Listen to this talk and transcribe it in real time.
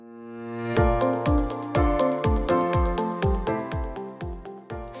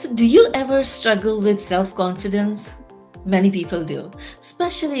Do you ever struggle with self confidence? Many people do,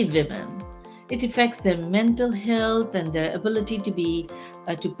 especially women. It affects their mental health and their ability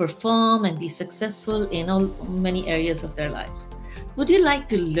to perform and be successful in all many areas of their lives. Would you like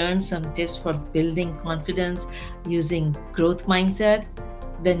to learn some tips for building confidence using growth mindset?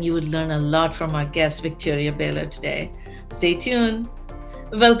 Then you would learn a lot from our guest Victoria Baylor today. Stay tuned.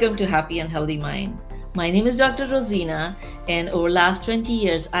 Welcome to Happy and Healthy Mind. My name is Dr. Rosina, and over the last 20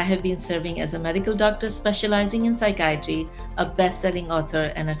 years, I have been serving as a medical doctor specializing in psychiatry, a best-selling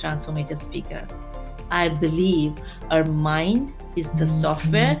author, and a transformative speaker. I believe our mind is the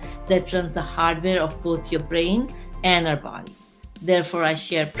software that runs the hardware of both your brain and our body. Therefore, I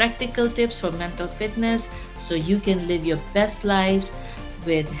share practical tips for mental fitness so you can live your best lives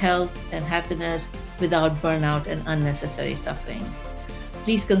with health and happiness without burnout and unnecessary suffering.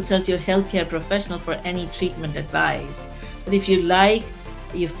 Please consult your healthcare professional for any treatment advice. But if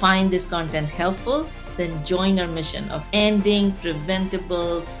you find this content helpful, then join our mission of ending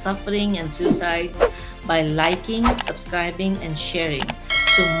preventable suffering and suicide by liking, subscribing, and sharing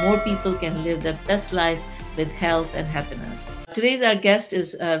so more people can live their best life with health and happiness. Today's our guest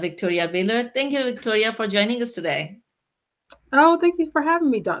is Victoria Baylor. Thank you, Victoria, for joining us today. Oh, thank you for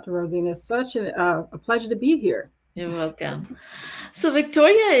having me, Dr. Rosina. It's such a pleasure to be here. You're welcome. So,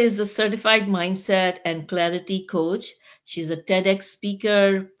 Victoria is a certified mindset and clarity coach. She's a TEDx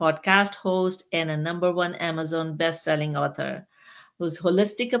speaker, podcast host, and a number one Amazon best-selling author whose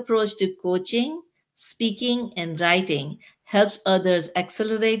holistic approach to coaching, speaking, and writing helps others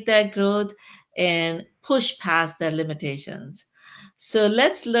accelerate their growth and push past their limitations. So,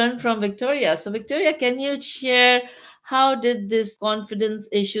 let's learn from Victoria. So, Victoria, can you share how did this confidence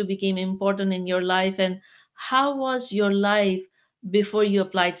issue become important in your life, and how was your life before you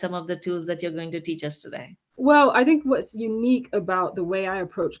applied some of the tools that you're going to teach us today? Well, I think what's unique about the way I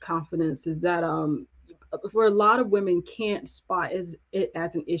approach confidence is that for a lot of women can't spot it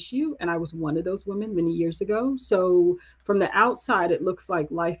as an issue, and I was one of those women many years ago. So from the outside, it looks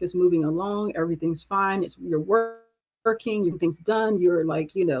like life is moving along, everything's fine, you're working, everything's done, you're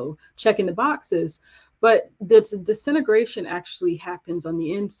like checking the boxes. But the disintegration actually happens on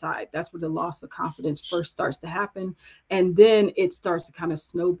the inside. That's where the loss of confidence first starts to happen, and then it starts to kind of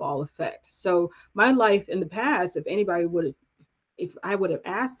snowball effect. So my life in the past, if I would have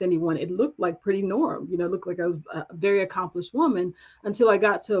asked anyone, it looked like pretty norm. It looked like I was a very accomplished woman until I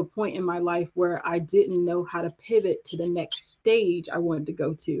got to a point in my life where I didn't know how to pivot to the next stage I wanted to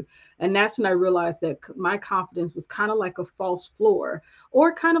go to. And that's when I realized that my confidence was kind of like a false floor,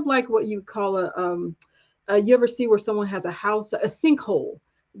 or kind of like what you call you ever see where someone has a house, a sinkhole?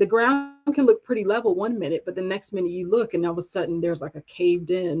 The ground can look pretty level one minute, but the next minute you look and all of a sudden there's like a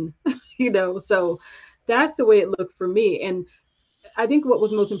caved in, So that's the way it looked for me. And I think what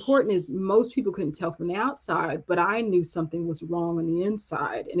was most important is most people couldn't tell from the outside, but I knew something was wrong on the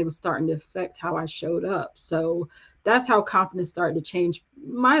inside and it was starting to affect how I showed up. So that's how confidence started to change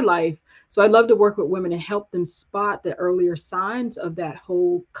my life. So I love to work with women and help them spot the earlier signs of that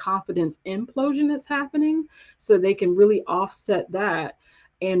whole confidence implosion that's happening so they can really offset that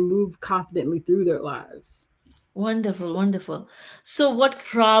and move confidently through their lives. Wonderful, wonderful. So, what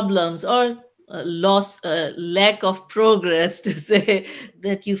problems or lack of progress to say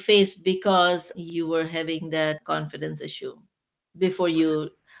that you faced because you were having that confidence issue before you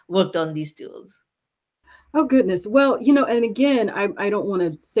worked on these tools? Oh goodness. Well, and again, I don't want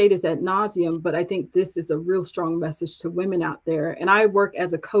to say this ad nauseum, but I think this is a real strong message to women out there. And I work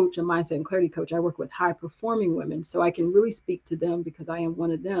as a coach, a mindset and clarity coach. I work with high performing women, so I can really speak to them because I am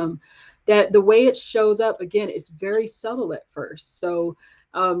one of them. That the way it shows up again is very subtle at first. So,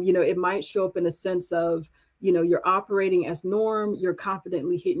 it might show up in a sense of you're operating as norm, you're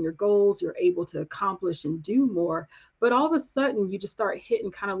confidently hitting your goals, you're able to accomplish and do more, but all of a sudden you just start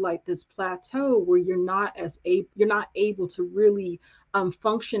hitting kind of like this plateau where you're not able to really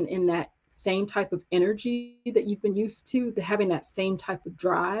function in that same type of energy that you've been used to, having that same type of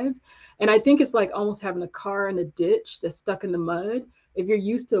drive. And I think it's like almost having a car in a ditch that's stuck in the mud. If you're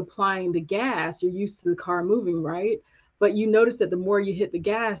used to applying the gas, you're used to the car moving, right? But you notice that the more you hit the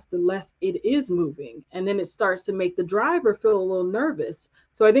gas, the less it is moving. And then it starts to make the driver feel a little nervous.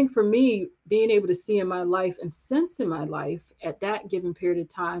 So I think for me, being able to see in my life and sense in my life at that given period of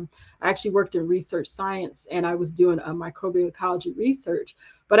time, I actually worked in research science and I was doing a microbial ecology research.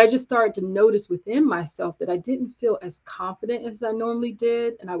 But I just started to notice within myself that I didn't feel as confident as I normally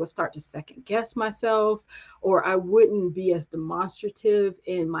did. And I would start to second guess myself, or I wouldn't be as demonstrative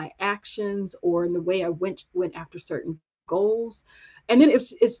in my actions or in the way I went after certain goals. And then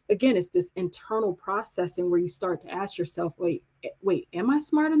it's again, it's this internal processing where you start to ask yourself, wait, am I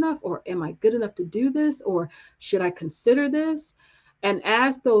smart enough, or am I good enough to do this, or should I consider this? And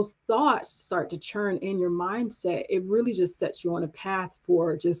as those thoughts start to churn in your mindset, it really just sets you on a path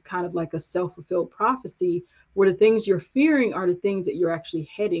for just kind of like a self-fulfilled prophecy, where the things you're fearing are the things that you're actually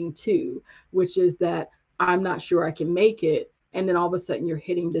heading to, which is that I'm not sure I can make it. And then all of a sudden you're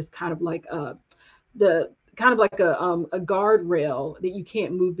hitting this kind of like the kind of like a guardrail that you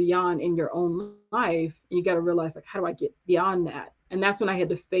can't move beyond in your own life. You got to realize, like, how do I get beyond that? And that's when I had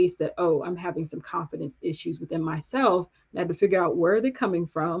to face that, oh, I'm having some confidence issues within myself. And I had to figure out where they're coming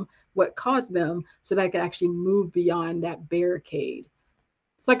from, what caused them, so that I could actually move beyond that barricade.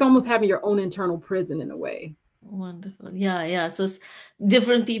 It's like almost having your own internal prison in a way. Wonderful. Yeah, yeah. So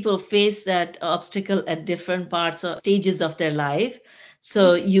different people face that obstacle at different parts or stages of their life.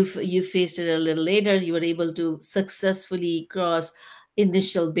 So you faced it a little later. You were able to successfully cross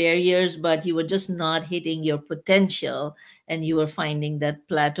initial barriers, but you were just not hitting your potential, and you were finding that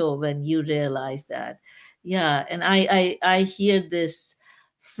plateau when you realized that. Yeah, and I hear this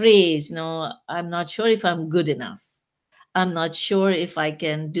phrase, I'm not sure if I'm good enough. I'm not sure if I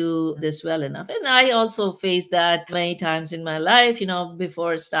can do this well enough. And I also face that many times in my life,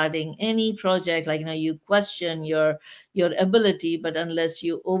 before starting any project, like, you question your ability, but unless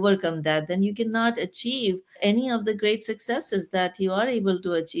you overcome that, then you cannot achieve any of the great successes that you are able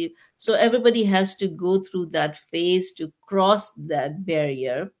to achieve. So everybody has to go through that phase to cross that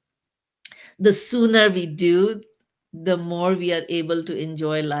barrier. The sooner we do, the more we are able to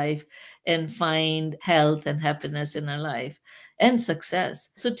enjoy life and find health and happiness in our life and success.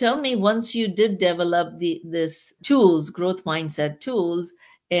 So tell me, once you did develop this tools, growth mindset tools,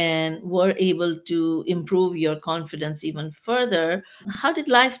 and were able to improve your confidence even further, how did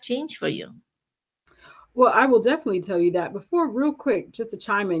life change for you? Well, I will definitely tell you that. Before, real quick, just to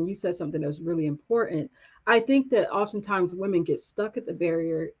chime in, you said something that was really important. I think that oftentimes women get stuck at the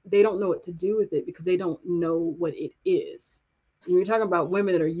barrier. They don't know what to do with it because they don't know what it is. When you're talking about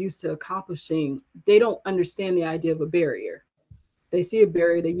women that are used to accomplishing, they don't understand the idea of a barrier. They see a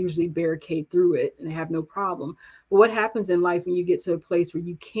barrier, they usually barricade through it and they have no problem. But what happens in life when you get to a place where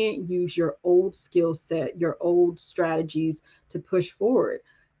you can't use your old skill set, your old strategies to push forward?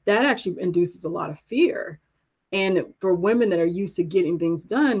 That actually induces a lot of fear. And for women that are used to getting things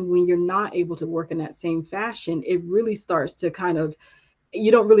done, when you're not able to work in that same fashion, it really starts to kind of, you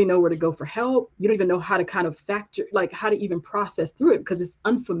don't really know where to go for help. You don't even know how to kind of factor, like how to even process through it because it's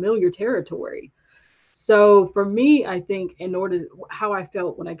unfamiliar territory. So for me, I think in order, how I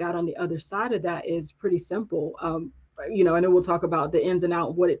felt when I got on the other side of that is pretty simple. I know we'll talk about the ins and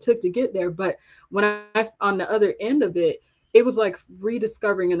out, what it took to get there, but when I on the other end of it, it was like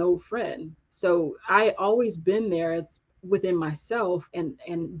rediscovering an old friend. So I always been there as within myself and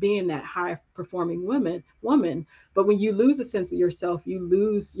being that high performing woman. But when you lose a sense of yourself, you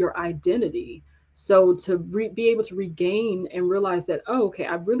lose your identity. So to be able to regain and realize that, oh, okay,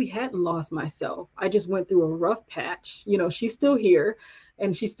 I really hadn't lost myself. I just went through a rough patch. She's still here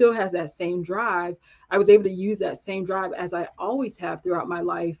and she still has that same drive. I was able to use that same drive as I always have throughout my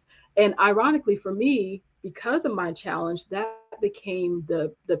life. And ironically for me, because of my challenge, that became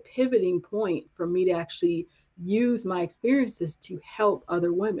the pivoting point for me to actually use my experiences to help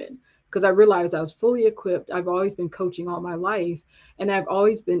other women, because I realized I was fully equipped. I've always been coaching all my life, and I've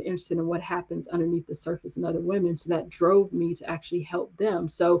always been interested in what happens underneath the surface in other women. So that drove me to actually help them.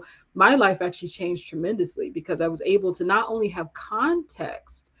 So my life actually changed tremendously because I was able to not only have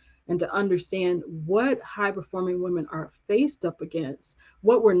context and to understand what high performing women are faced up against,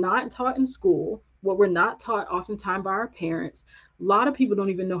 what we're not taught in school, what we're not taught oftentimes by our parents. A lot of people don't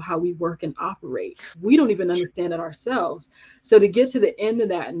even know how we work and operate. We don't even understand it ourselves. So to get to the end of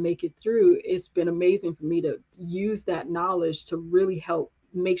that and make it through, it's been amazing for me to use that knowledge to really help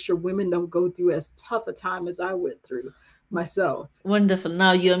make sure women don't go through as tough a time as I went through myself. Wonderful.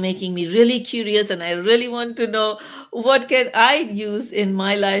 Now you're making me really curious, and I really want to know what can I use in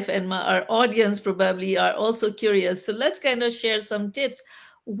my life, and our audience probably are also curious. So let's kind of share some tips.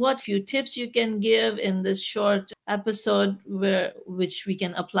 What few tips you can give in this short episode which we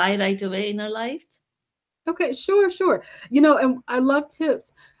can apply right away in our lives? Okay, sure. And I love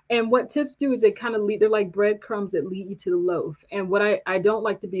tips. And what tips do is they kind of lead, they're like breadcrumbs that lead you to the loaf. And what I don't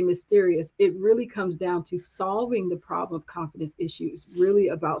like to be mysterious, it really comes down to solving the problem of confidence issues, really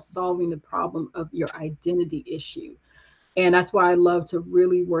about solving the problem of your identity issue. And that's why I love to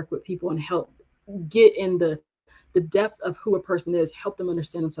really work with people and help get in the depth of who a person is, help them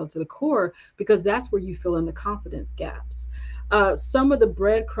understand themselves to the core, because that's where you fill in the confidence gaps. Some of the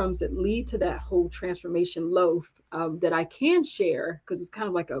breadcrumbs that lead to that whole transformation loaf, that I can share, because it's kind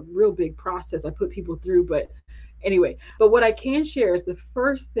of like a real big process I put people through. But anyway, but what I can share is the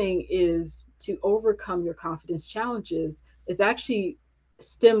first thing is to overcome your confidence challenges is actually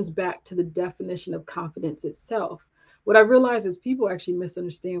stems back to the definition of confidence itself. What I realize is people actually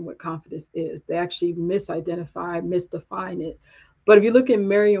misunderstand what confidence is. They actually misidentify, misdefine it. But if you look in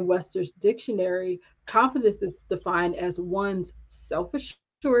Merriam-Webster's dictionary, confidence is defined as one's self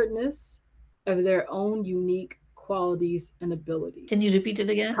assuredness of their own unique qualities and Can you abilities. repeat it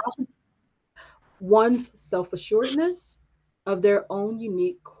again? One's self assuredness of their own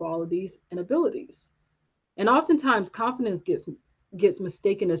unique qualities and abilities. And oftentimes confidence gets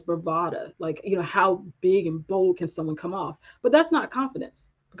mistaken as bravado, like, how big and bold can someone come off? But that's not confidence,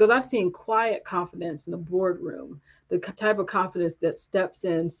 because I've seen quiet confidence in the boardroom, the type of confidence that steps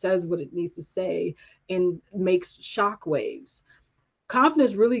in, says what it needs to say, and makes shock waves.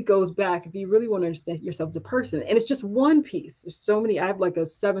 Confidence really goes back, if you really want to understand yourself as a person, and it's just one piece. There's so many. I have like a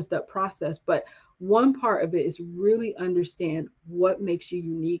 7-step process, but one part of it is really understand what makes you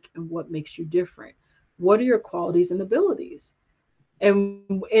unique and what makes you different. What are your qualities and abilities?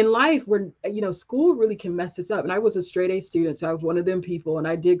 And in life, where school really can mess us up. And I was a straight A student, so I was one of them people, and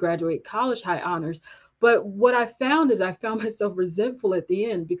I did graduate college high honors. But what I found is I found myself resentful at the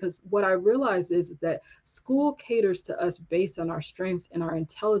end, because what I realized is that school caters to us based on our strengths and our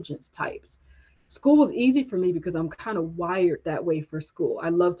intelligence types. School was easy for me because I'm kind of wired that way for school. I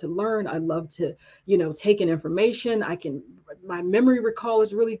love to learn. I love to, take in information. My memory recall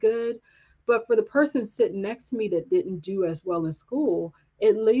is really good. But for the person sitting next to me that didn't do as well in school,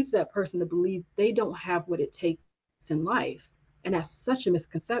 it leads that person to believe they don't have what it takes in life. And that's such a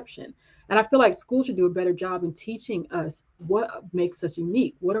misconception. And I feel like school should do a better job in teaching us what makes us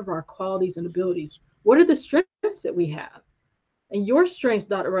unique. What are our qualities and abilities? What are the strengths that we have? And your strength,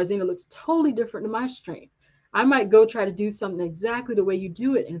 Dr. Rosina, looks totally different than my strength. I might go try to do something exactly the way you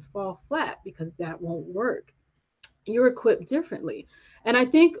do it and fall flat because that won't work. You're equipped differently. And I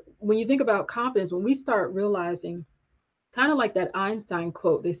think when you think about confidence, when we start realizing, kind of like that Einstein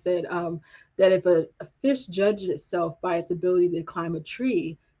quote, they said that if a fish judges itself by its ability to climb a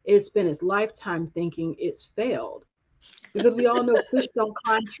tree, it spent its lifetime thinking it's failed. Because we all know fish don't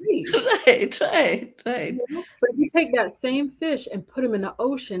climb trees. Right, right, right. But if you take that same fish and put him in the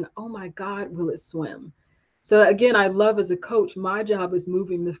ocean, oh my God, will it swim? So again, I love as a coach, my job is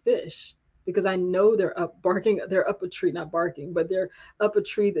moving the fish, because I know they're up barking, they're up a tree, not barking, but they're up a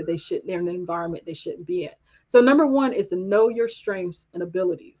tree that they're in an environment they shouldn't be in. So number one is to know your strengths and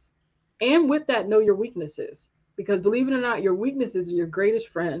abilities. And with that, know your weaknesses. Because believe it or not, your weaknesses are your greatest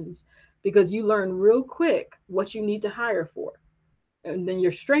friends, because you learn real quick what you need to hire for, and then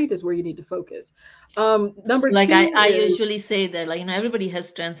your strength is where you need to focus. Number Like two I is usually say that, like, everybody has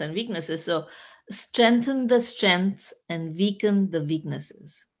strengths and weaknesses. So strengthen the strengths and weaken the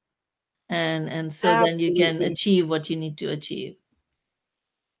weaknesses. And so then you can absolutely, achieve what you need to achieve.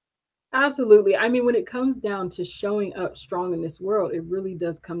 absolutely. I mean, when it comes down to showing up strong in this world, it really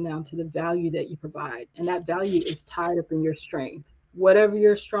does come down to the value that you provide. And that value is tied up in your strength. Whatever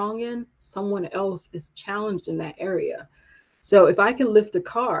you're strong in, someone else is challenged in that area. So if I can lift a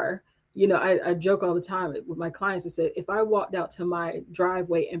car, I joke all the time with my clients. I say, if I walked out to my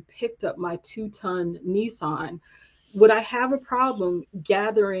driveway and picked up my 2-ton Nissan, would I have a problem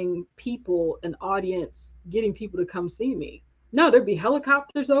gathering people, an audience, getting people to come see me? No, there'd be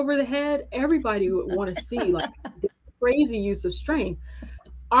helicopters over the head. Everybody would want to see like this crazy use of strength.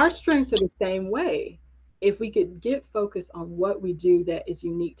 Our strengths are the same way. If we could get focused on what we do that is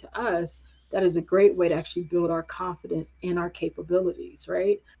unique to us, that is a great way to actually build our confidence and our capabilities,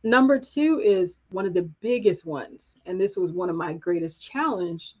 right? Number two is one of the biggest ones. And this was one of my greatest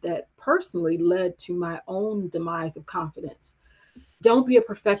challenge that personally led to my own demise of confidence. Don't be a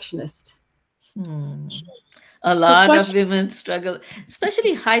perfectionist. Hmm. A lot of Perfection. women struggle,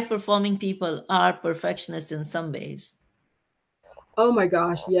 especially high performing people are perfectionists in some ways. Oh my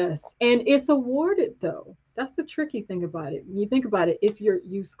gosh, yes. And it's awarded though. That's the tricky thing about it. When you think about it, if you're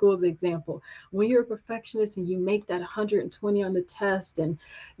use school as an example, when you're a perfectionist and you make that 120 on the test and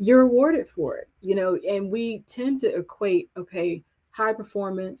you're awarded for it, and we tend to equate, okay, high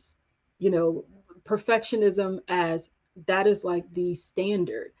performance, perfectionism as that is like the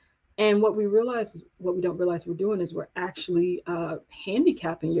standard. And what we don't realize we're doing is we're actually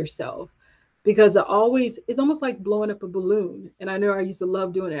handicapping yourself, because it's almost like blowing up a balloon. And I know I used to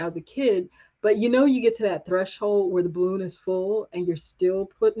love doing it as a kid, but you get to that threshold where the balloon is full and you're still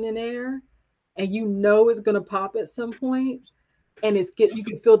putting in air, and it's going to pop at some point, and you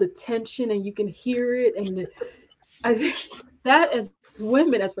can feel the tension and you can hear it, and I think that as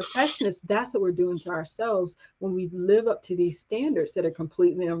women, as perfectionists, that's what we're doing to ourselves when we live up to these standards that are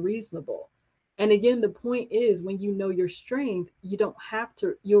completely unreasonable. And again, the point is when you know your strength, you don't have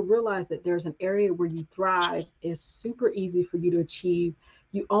to, you'll realize that there's an area where you thrive. It's super easy for you to achieve.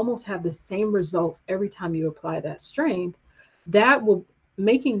 You almost have the same results every time you apply that strength. That will,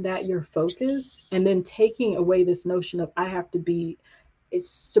 making that your focus and then taking away this notion of I have to be is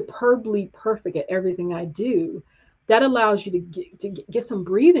superbly perfect at everything I do, that allows you to get some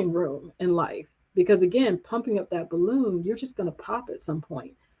breathing room in life. Because again, pumping up that balloon, you're just going to pop at some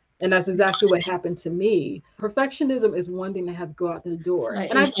point. And that's exactly what happened to me. Perfectionism is one thing that has to go out the door.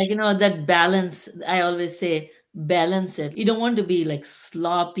 And I've It's like, that balance. I always say balance it. You don't want to be like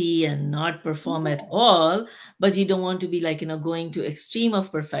sloppy and not perform at all, but you don't want to be like, going to extreme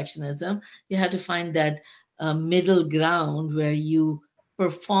of perfectionism. You have to find that middle ground where you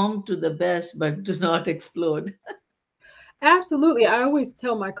perform to the best, but do not explode. absolutely. I always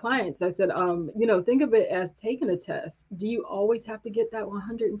tell my clients, I said, think of it as taking a test. Do you always have to get that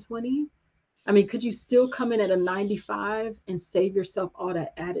 120? I mean, could you still come in at a 95 and save yourself all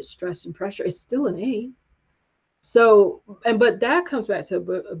that added stress and pressure? It's still an A. So, and but that comes back to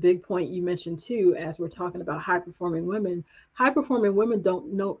a big point you mentioned too, as we're talking about high performing women. High performing women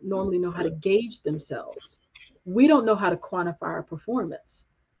don't normally know how to gauge themselves. We don't know how to quantify our performance.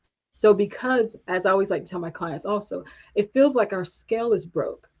 So, because, as I always like to tell my clients also, it feels like our scale is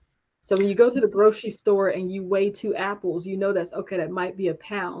broke. So, when you go to the grocery store and you weigh two apples, you know that's okay, that might be a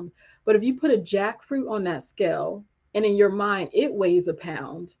pound. But if you put a jackfruit on that scale and in your mind it weighs a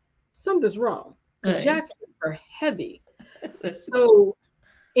pound, something's wrong because Right. jackfruits are heavy. So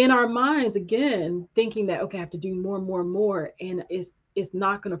in our minds, again, thinking that okay, I have to do more, more, more, and it's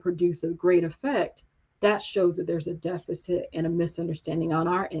not going to produce a great effect. That shows that there's a deficit and a misunderstanding on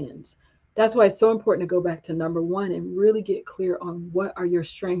our ends. That's why it's so important to go back to number one and really get clear on what are your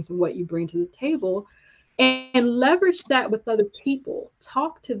strengths and what you bring to the table, and leverage that with other people.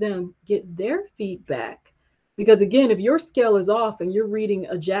 Talk to them, get their feedback. Because again, if your scale is off and you're reading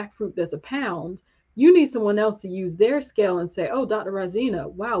a jackfruit that's a pound, you need someone else to use their scale and say, "Oh, Dr.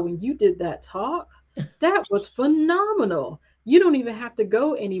 Razina, wow, when you did that talk, that was phenomenal. You don't even have to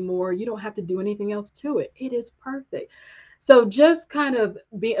go anymore. You don't have to do anything else to it. It is perfect." So just kind of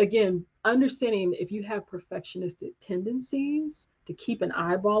be, again, understanding if you have perfectionistic tendencies, to keep an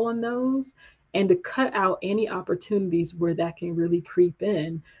eyeball on those and to cut out any opportunities where that can really creep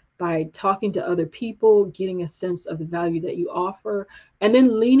in by talking to other people, getting a sense of the value that you offer, and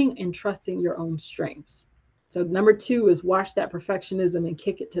then leaning and trusting your own strengths. So number two is watch that perfectionism and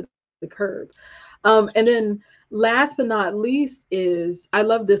kick it to the curb. And then last but not least is, I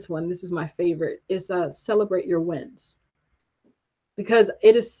love this one. This is my favorite. Is celebrate your wins, because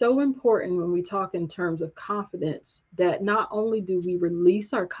it is so important when we talk in terms of confidence that not only do we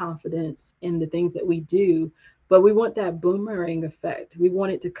release our confidence in the things that we do, but we want that boomerang effect. We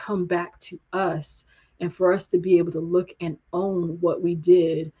want it to come back to us and for us to be able to look and own what we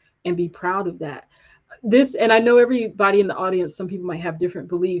did and be proud of that. This, and I know everybody in the audience, some people might have different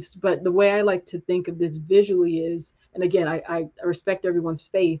beliefs, but the way I like to think of this visually is, and again, I respect everyone's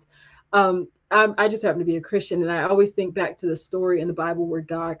faith. I just happen to be a Christian, and I always think back to the story in the Bible where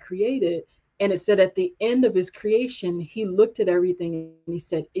God created, and it said at the end of his creation, he looked at everything and he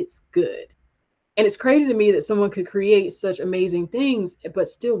said, "It's good." And it's crazy to me that someone could create such amazing things, but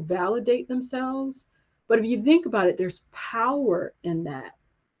still validate themselves. But if you think about it, there's power in that.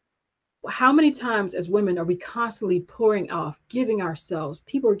 How many times as women are we constantly pouring off, giving ourselves?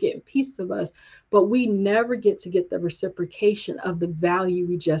 People are getting pieces of us, but we never get to get the reciprocation of the value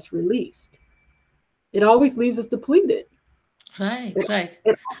we just released. It always leaves us depleted. Right, It, right.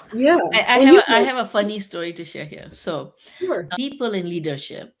 it, yeah. I And have you I know, have a funny story to share here. So, sure. people in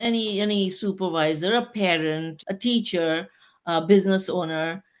leadership, any supervisor, a parent, a teacher, a business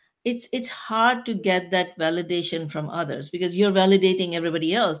owner, it's hard to get that validation from others because you're validating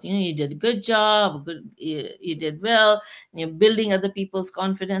everybody else. You did a good job, you did well, and you're building other people's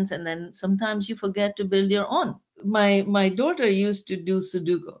confidence, and then sometimes you forget to build your own. My daughter used to do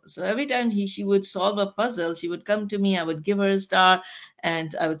Sudoku. So every time she would solve a puzzle, she would come to me, I would give her a star,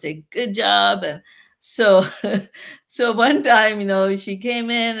 and I would say, "Good job." And so so one time, she came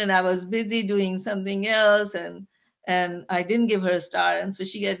in and I was busy doing something else, and I didn't give her a star. And so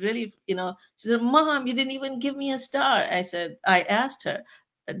she get really, she said, "Mom, you didn't even give me a star." I asked her,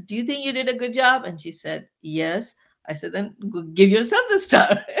 "Do you think you did a good job?" And she said, "Yes." I said, then give yourself the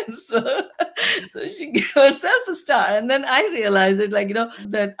star. And so she gave herself a star. And then I realized it, like,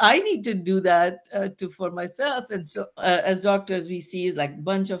 that I need to do that for myself. And so, as doctors, we see like a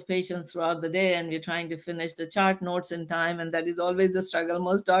bunch of patients throughout the day, and we're trying to finish the chart notes in time. And that is always the struggle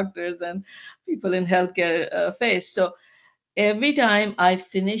most doctors and people in healthcare face. So every time I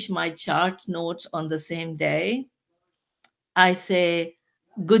finish my chart notes on the same day, I say,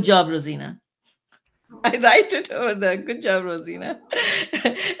 good job, Rosina. I write it over there. Good job, Rosina.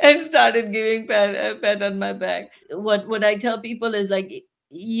 And started giving a pat on my back. What I tell people is like,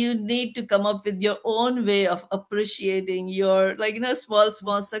 you need to come up with your own way of appreciating your, like,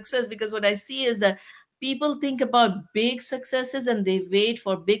 small success. Because what I see is that people think about big successes and they wait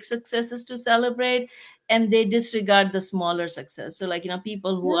for big successes to celebrate, and they disregard the smaller success. So, like,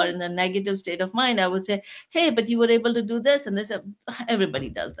 people who are Yeah. in a negative state of mind, I would say, hey, but you were able to do this, and they say, everybody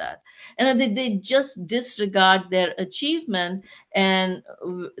does that. And they just disregard their achievement, and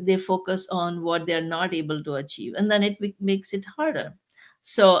they focus on what they're not able to achieve, and then it makes it harder.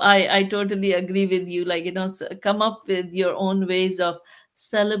 So I totally agree with you, like, come up with your own ways of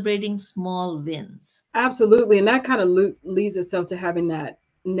celebrating small wins. Absolutely. And that kind of leads itself to having that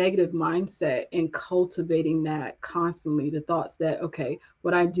negative mindset and cultivating that constantly. The thoughts that, okay,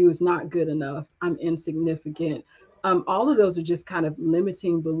 what I do is not good enough, I'm insignificant. All of those are just kind of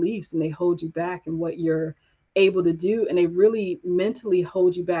limiting beliefs, and they hold you back in what you're able to do. And they really mentally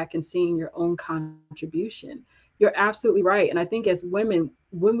hold you back in seeing your own contribution. You're absolutely right. And I think as women,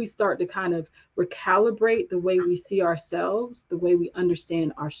 when we start to kind of recalibrate the way we see ourselves, the way we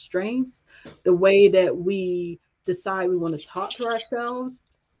understand our strengths, the way that we decide we want to talk to ourselves.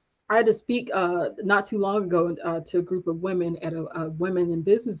 I had to speak not too long ago to a group of women at a women in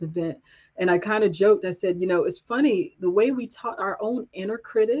business event. And I kind of joked. I said, it's funny, the way we taught our own inner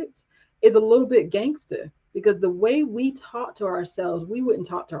critics is a little bit gangster, because the way we talk to ourselves, we wouldn't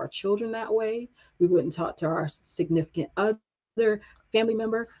talk to our children that way. We wouldn't talk to our significant other, family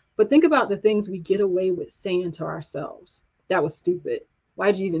member. But think about the things we get away with saying to ourselves. That was stupid.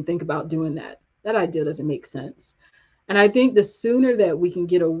 Why'd you even think about doing that? That idea doesn't make sense. And I think the sooner that we can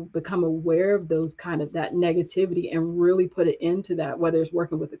become aware of those kind of that negativity and really put it into that, whether it's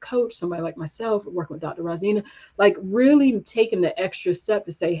working with a coach, somebody like myself, or working with Dr. Rosina, like really taking the extra step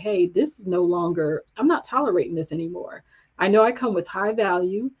to say, hey, this is no longer, I'm not tolerating this anymore. I know I come with high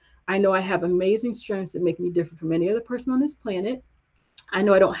value. I know I have amazing strengths that make me different from any other person on this planet. I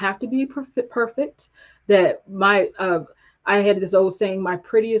know I don't have to be perfect. That I had this old saying, my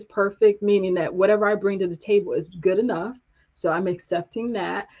pretty is perfect, meaning that whatever I bring to the table is good enough. So I'm accepting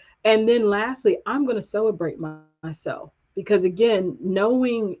that. And then lastly, I'm going to celebrate myself, because again,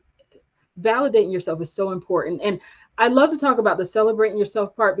 knowing, validating yourself is so important. And I love to talk about the celebrating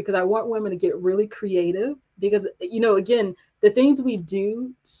yourself part, because I want women to get really creative, because again, the things we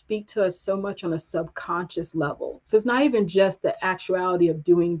do speak to us so much on a subconscious level. So it's not even just the actuality of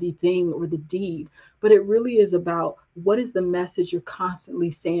doing the thing or the deed, but it really is about what is the message you're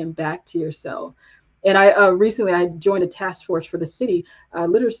constantly saying back to yourself. And I recently I joined a task force for the city,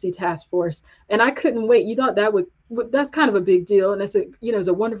 literacy task force, and I couldn't wait. You thought that would that's kind of a big deal, and it's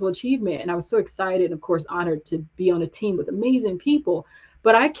a wonderful achievement. And I was so excited and of course honored to be on a team with amazing people.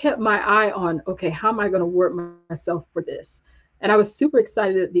 But I kept my eye on, okay, how am I going to work myself for this? And I was super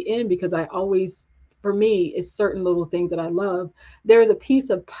excited at the end, because I always, for me, it's certain little things that I love. There's a piece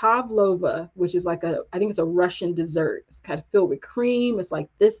of pavlova, which is like I think it's a Russian dessert. It's kind of filled with cream. It's like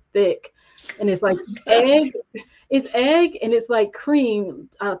this thick, and it's like egg. It's egg and it's like cream,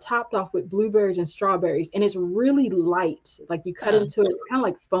 topped off with blueberries and strawberries, and it's really light. Like you cut Uh, into it, it's kind of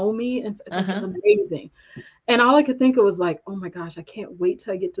like foamy, and it's uh-huh. amazing. And all I could think of was like, oh my gosh, I can't wait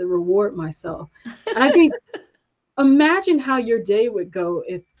till I get to reward myself. And I think, imagine how your day would go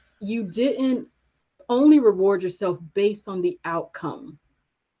if you didn't only reward yourself based on the outcome.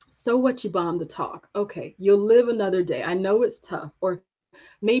 So what, you bombed the talk. Okay, you'll live another day. I know it's tough, or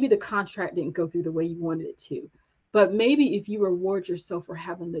maybe the contract didn't go through the way you wanted it to. But maybe if you reward yourself for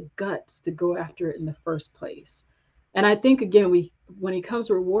having the guts to go after it in the first place. And I think again, we when it comes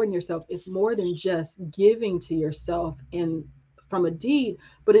to rewarding yourself, it's more than just giving to yourself in from a deed,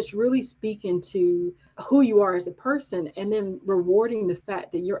 but it's really speaking to who you are as a person, and then rewarding the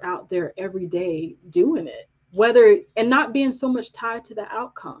fact that you're out there every day doing it, whether and not being so much tied to the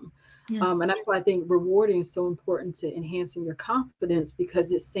outcome. Yeah. And that's why I think rewarding is so important to enhancing your confidence,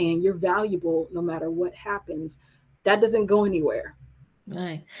 because it's saying you're valuable no matter what happens. That doesn't go anywhere.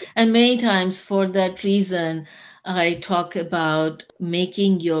 Right. And many times for that reason, I talk about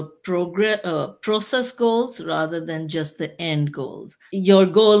making your process goals rather than just the end goals. Your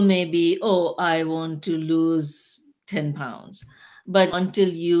goal may be, oh, I want to lose 10 pounds. But until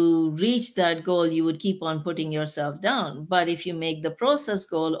you reach that goal, you would keep on putting yourself down. But if you make the process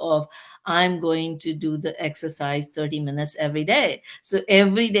goal of, I'm going to do the exercise 30 minutes every day. So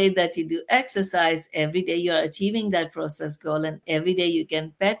every day that you do exercise, every day you are achieving that process goal, and every day you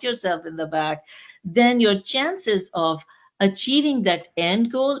can pat yourself in the back, then your chances of achieving that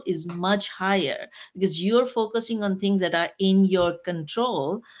end goal is much higher, because you're focusing on things that are in your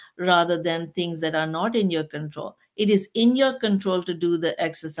control rather than things that are not in your control. It is in your control to do the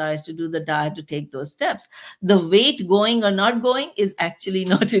exercise, to do the diet, to take those steps. The weight going or not going is actually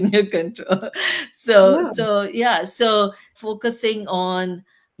not in your control. so Yeah. so yeah, so focusing on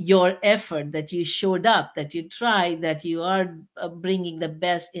your effort, that you showed up, that you tried, that you are bringing the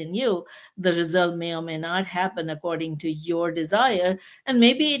best in you. The result may or may not happen according to your desire, and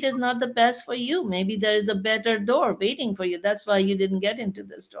maybe it is not the best for you. Maybe there is a better door waiting for you. That's why you didn't get into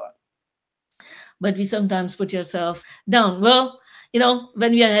this door. But we sometimes put yourself down. Well,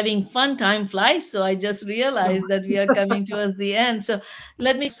 when we are having fun, time flies. So I just realized that we are coming towards the end. So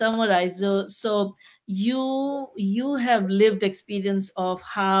let me summarize. So you have lived experience of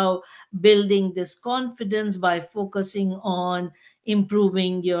how building this confidence by focusing on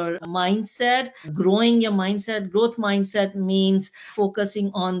improving your mindset, growing your mindset. Growth mindset means focusing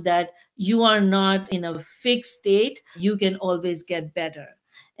on that you are not in a fixed state, you can always get better.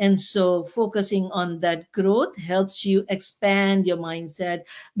 And so focusing on that growth helps you expand your mindset,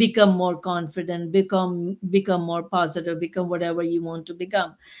 become more confident, become more positive, become whatever you want to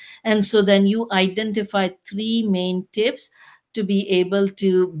become. And so then you identify three main tips to be able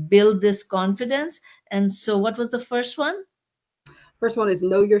to build this confidence. And so what was the first one? First one is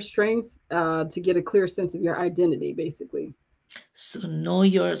know your strengths to get a clear sense of your identity, basically. So know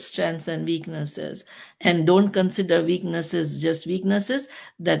your strengths and weaknesses, and don't consider weaknesses just weaknesses.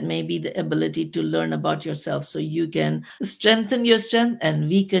 That may be the ability to learn about yourself, so you can strengthen your strength and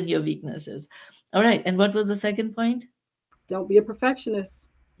weaken your weaknesses. All right. And what was the second point? Don't be a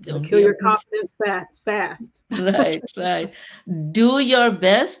perfectionist. It'll Don't kill be a your confidence fast. right, right. Do your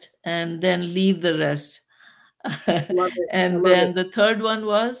best and then leave the rest. Love it. I And love then it. the third one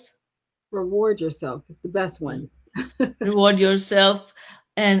was Reward yourself. It's the best one. reward yourself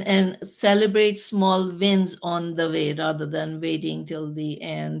and celebrate small wins on the way rather than waiting till the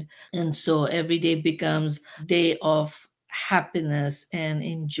end. And so every day becomes day of happiness and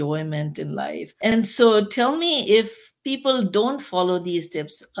enjoyment in life. And so tell me, if people don't follow these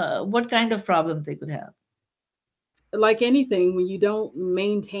tips, what kind of problems they could have? Like anything, when you don't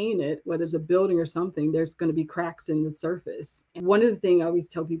maintain it, whether it's a building or something, there's going to be cracks in the surface. And one of the things I always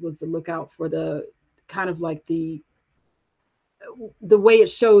tell people is to look out for the kind of like the way it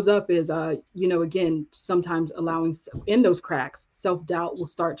shows up is again, sometimes allowing in those cracks, self-doubt will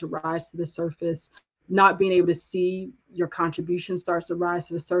start to rise to the surface. Not being able to see your contribution starts to rise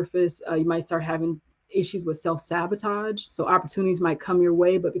to the surface. You might start having issues with self-sabotage, so opportunities might come your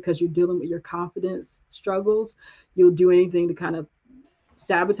way, but because you're dealing with your confidence struggles, you'll do anything to kind of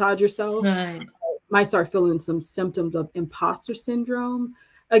sabotage yourself. Right. Might start feeling some symptoms of imposter syndrome.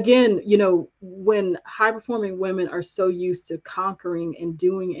 Again, when high performing women are so used to conquering and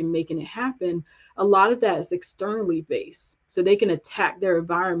doing and making it happen, a lot of that is externally based. So they can attack their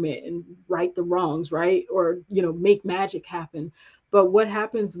environment and right the wrongs, right? Or, make magic happen. But what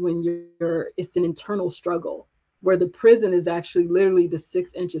happens when it's an internal struggle where the prison is actually literally the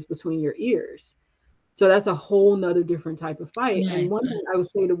 6 inches between your ears? So that's a whole nother different type of fight. And Right, one right. thing I would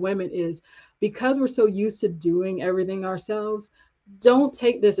say to women is, because we're so used to doing everything ourselves, don't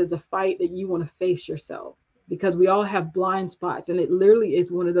take this as a fight that you want to face yourself, because we all have blind spots. And it literally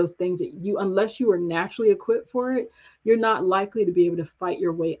is one of those things that unless you are naturally equipped for it, you're not likely to be able to fight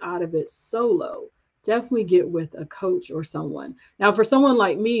your way out of it solo. Definitely get with a coach or someone. Now, for someone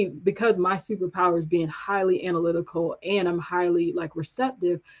like me, because my superpower is being highly analytical and I'm highly like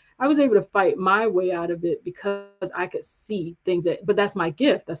receptive, I was able to fight my way out of it because I could see things but that's my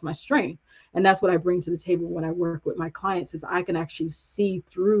gift, that's my strength. And that's what I bring to the table when I work with my clients, is I can actually see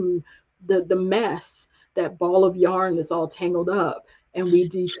through the mess, that ball of yarn that's all tangled up, and we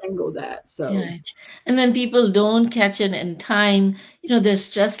detangle that. So Right. And when people don't catch it in time, their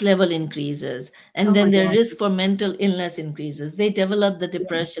stress level increases, and oh then my their God. risk for mental illness increases. They develop the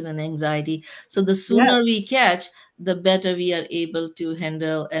depression and anxiety. So the sooner we Yes. catch, the better we are able to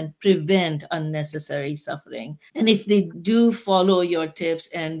handle and prevent unnecessary suffering. And if they do follow your tips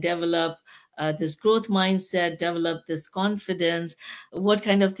and develop this growth mindset, develop this confidence, what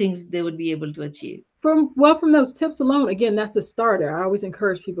kind of things they would be able to achieve? From those tips alone, again, that's a starter. I always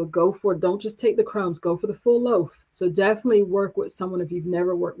encourage people, go for it. Don't just take the crumbs, go for the full loaf. So definitely work with someone. If you've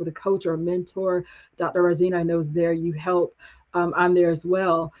never worked with a coach or a mentor, Dr. Razina, I know, is there. You help. I'm there as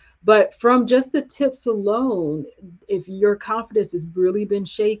well. But from just the tips alone, if your confidence has really been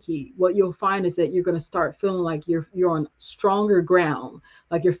shaky, what you'll find is that you're going to start feeling like you're on stronger ground,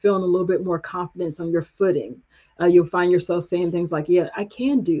 like you're feeling a little bit more confidence on your footing. You'll find yourself saying things like, yeah, I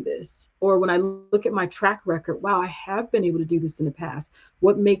can do this. Or when I look at my track record, wow, I have been able to do this in the past.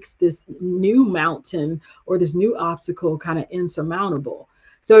 What makes this new mountain or this new obstacle kind of insurmountable?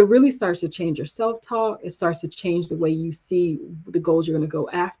 So it really starts to change your self talk. It starts to change the way you see the goals you're going to go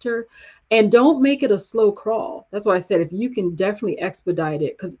after. And don't make it a slow crawl. That's why I said, if you can definitely expedite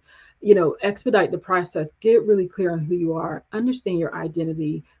it, because expedite the process, get really clear on who you are, understand your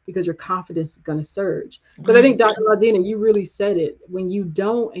identity, because your confidence is going to surge. Because I Right. think, Dr. Lazina, you really said it. When you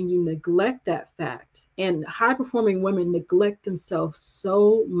don't and you neglect that fact, and high performing women neglect themselves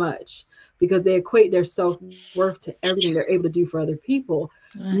so much because they equate their self worth to everything they're able to do for other people.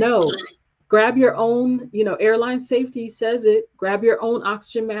 Right. No, grab your own, airline safety says it, grab your own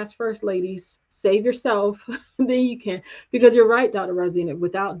oxygen mask first, ladies, save yourself. Then you can, because you're right, Dr. Razina,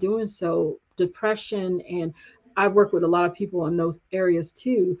 without doing so, depression, and I work with a lot of people in those areas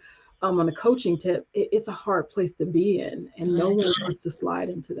too. On a coaching tip, it's a hard place to be in, and no Right. one wants to slide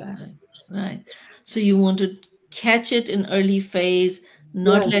into that. Right. Right. So you want to catch it in early phase,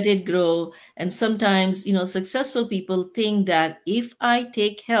 not let Yes, it grow. And sometimes, successful people think that if I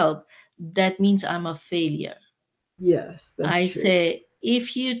take help, that means I'm a failure. yes, that's I true. say,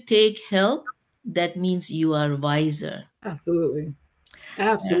 if you take help, that means you are wiser. Absolutely,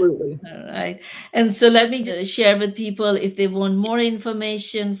 Yeah. absolutely. All right. And so let me just share with people, if they want more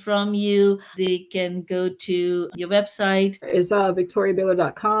information from you, they can go to your website. It's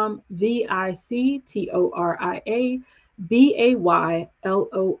victoriabaylor.com,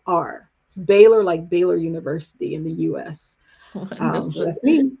 VICTORIABAYLOR. It's Baylor, like Baylor University in the US. So Wonderful. that's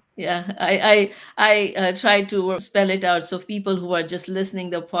me. Yeah, I try to spell it out so people who are just listening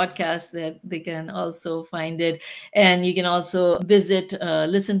the podcast that they can also find it, and you can also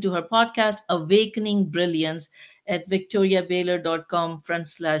listen to her podcast, Awakening Brilliance, at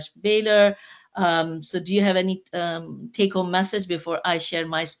victoriabaylor.com/Baylor. So, do you have any take home message before I share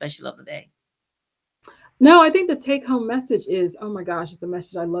my special of the day? No, I think the take home message is, oh my gosh, it's a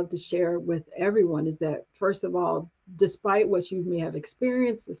message I love to share with everyone, is that, first of all, despite what you may have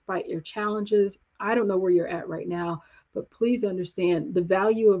experienced, despite your challenges, I don't know where you're at right now, but please understand the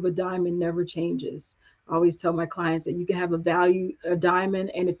value of a diamond never changes. I always tell my clients that you can have a diamond,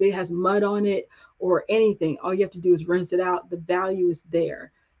 and if it has mud on it or anything, all you have to do is rinse it out. The value is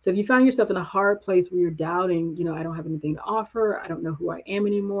there. So if you find yourself in a hard place where you're doubting, I don't have anything to offer, I don't know who I am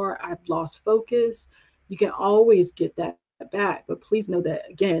anymore, I've lost focus, you can always get that back. But please know that,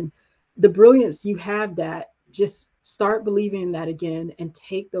 again, the brilliance, you have that. Just start believing in that again and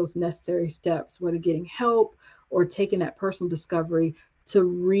take those necessary steps, whether getting help or taking that personal discovery to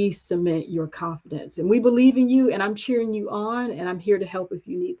re-cement your confidence. And we believe in you, and I'm cheering you on, and I'm here to help if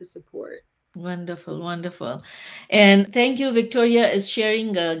you need the support. Wonderful, wonderful. And thank you. Victoria is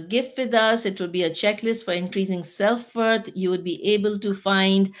sharing a gift with us. It will be a checklist for increasing self worth. You would be able to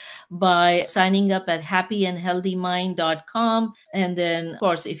find by signing up at happyandhealthymind.com. And then, of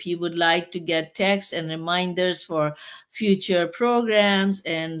course, if you would like to get text and reminders for future programs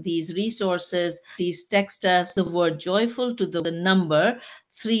and these resources, please text us the word joyful to the number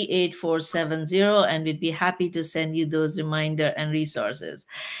 38470, and we'd be happy to send you those reminder and resources.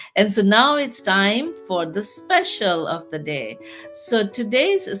 And so now it's time for the special of the day. So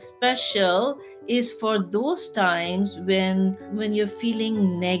today's special is for those times when you're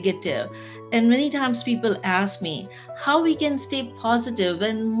feeling negative. And many times people ask me how we can stay positive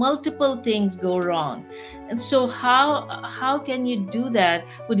when multiple things go wrong. And so how can you do that?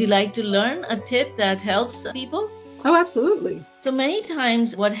 Would you like to learn a tip that helps people? Oh, absolutely. So many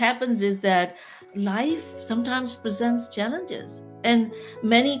times, what happens is that life sometimes presents challenges, and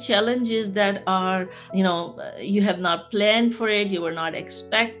many challenges that are, you have not planned for it, you were not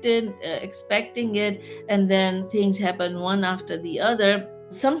expecting it, and then things happen one after the other.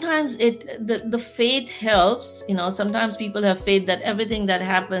 Sometimes the faith helps. Sometimes people have faith that everything that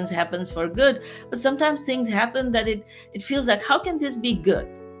happens for good, but sometimes things happen that it feels like, how can this be good?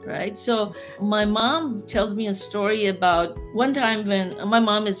 Right. So my mom tells me a story about one time when my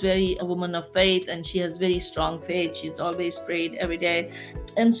mom is very a woman of faith, and she has very strong faith. She's always prayed every day.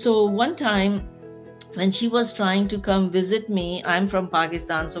 And so one time when she was trying to come visit me. I'm from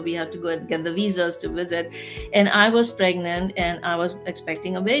Pakistan, so we have to go and get the visas to visit. And I was pregnant and I was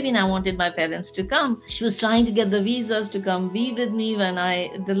expecting a baby and I wanted my parents to come. She was trying to get the visas to come be with me when I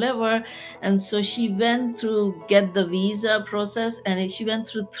deliver. And so she went through get the visa process, and she went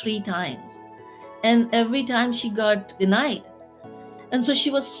through 3 times. And every time she got denied. And so she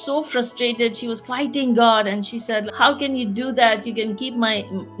was so frustrated. She was fighting God, and she said, "How can you do that? You can keep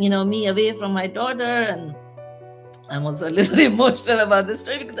me away from my daughter." And I'm also a little emotional about this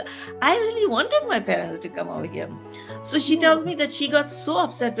story because I really wanted my parents to come over here. So she tells me that she got so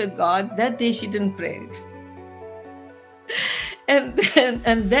upset with God that day she didn't pray. And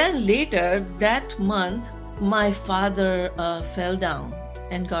then later that month, my father fell down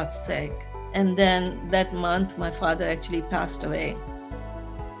and got sick. And then that month, my father actually passed away.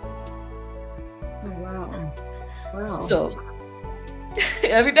 Oh, wow. Wow. So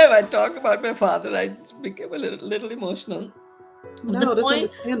every time I talk about my father, I become a little emotional. No, that's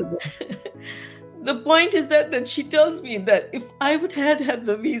understandable. The point is that she tells me that if I would have had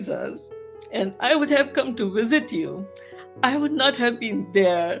the visas and I would have come to visit you, I would not have been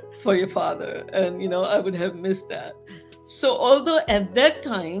there for your father, and I would have missed that. So although at that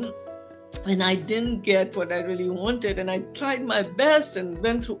time, when I didn't get what I really wanted, and I tried my best and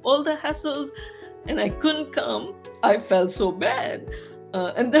went through all the hassles, and I couldn't come, I felt so bad.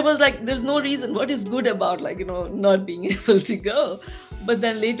 And there was there's no reason. What is good about not being able to go? But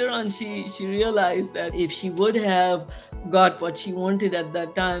then later on, she realized that if she would have got what she wanted at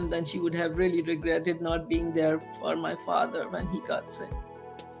that time, then she would have really regretted not being there for my father when he got sick.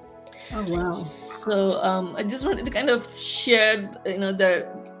 Oh, wow. So I just wanted to kind of share, there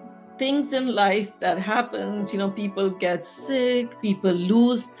things in life that happens. People get sick, people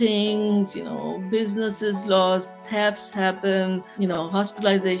lose things, businesses lost, thefts happen,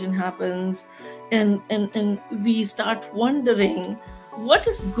 hospitalization happens, and we start wondering, what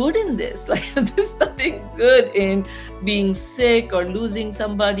is good in this? There's nothing good in being sick or losing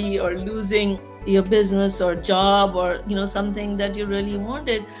somebody or losing your business or job or something that you really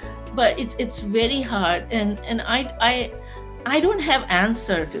wanted. But it's very hard, and I don't have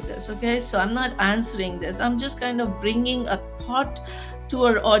answer to this. Okay, so I'm not answering this. I'm just kind of bringing a thought to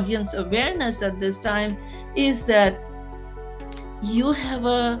our audience awareness at this time, is that you have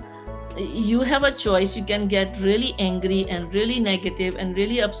a choice. You can get really angry and really negative and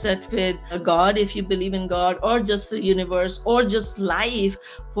really upset with God, if you believe in God, or just the universe, or just life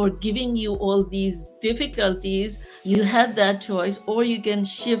for giving you all these difficulties. You have that choice. Or you can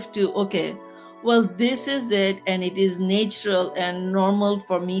shift to, okay, well, this is it, and it is natural and normal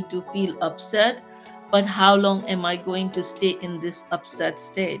for me to feel upset, but how long am I going to stay in this upset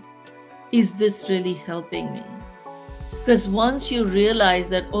state? Is this really helping me? Because once you realize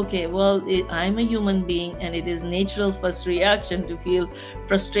that, okay, well, I'm a human being and it is natural first reaction to feel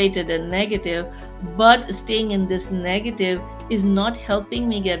frustrated and negative, but staying in this negative is not helping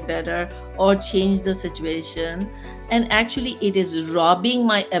me get better or change the situation. And actually, it is robbing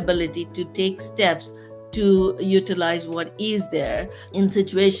my ability to take steps to utilize what is there in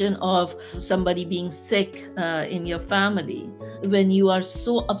situation of somebody being sick in your family. When you are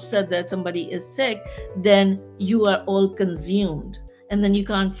so upset that somebody is sick, then you are all consumed, and then you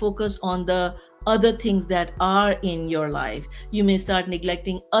can't focus on the other things that are in your life. You may start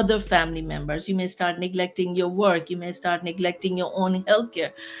neglecting other family members. You may start neglecting your work. You may start neglecting your own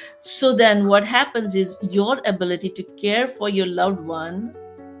healthcare. So then what happens is your ability to care for your loved one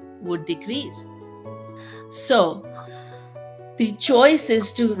would decrease. So the choice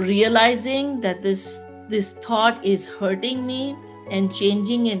is to realizing that this thought is hurting me and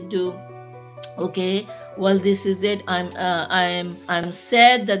changing it to, okay, well, this is it. I'm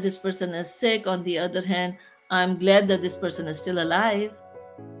sad that this person is sick. On the other hand, I'm glad that this person is still alive,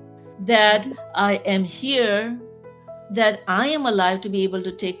 that I am here, that I am alive to be able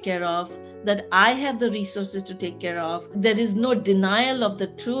to take care of, that I have the resources to take care of. There is no denial of the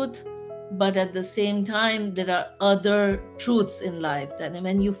truth, but at the same time, there are other truths in life that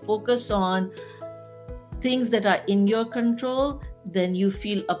when you focus on things that are in your control, then you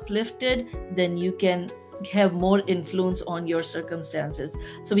feel uplifted, then you can have more influence on your circumstances.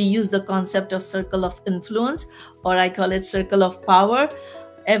 So we use the concept of circle of influence, or I call it circle of power.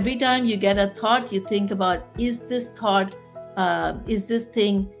 Every time you get a thought, you think about, is this thought, is this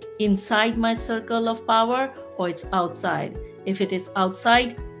thing inside my circle of power, or it's outside? If it is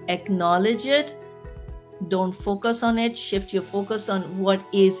outside, acknowledge it. Don't focus on it. Shift your focus on what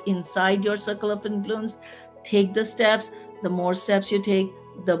is inside your circle of influence. Take the steps. The more steps you take,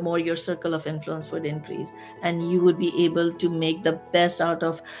 the more your circle of influence would increase, and you would be able to make the best out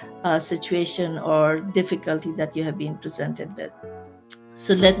of a situation or difficulty that you have been presented with.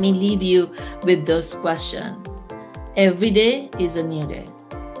 So let me leave you with this question. Every day is a new day.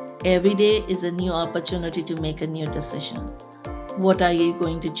 Every day is a new opportunity to make a new decision. What are you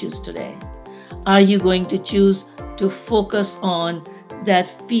going to choose today? Are you going to choose to focus on that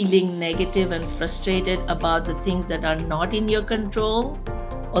feeling negative and frustrated about the things that are not in your control,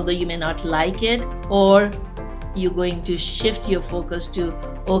 although you may not like it? Or you're going to shift your focus to,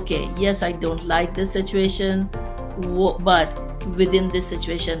 okay, yes, I don't like this situation, but within this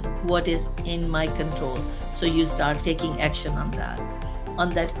situation, what is in my control? So you start taking action on that. On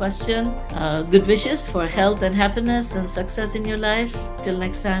that question, good wishes for health and happiness and success in your life. Till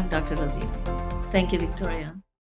next time, Dr. Rosina. Thank you, Victoria.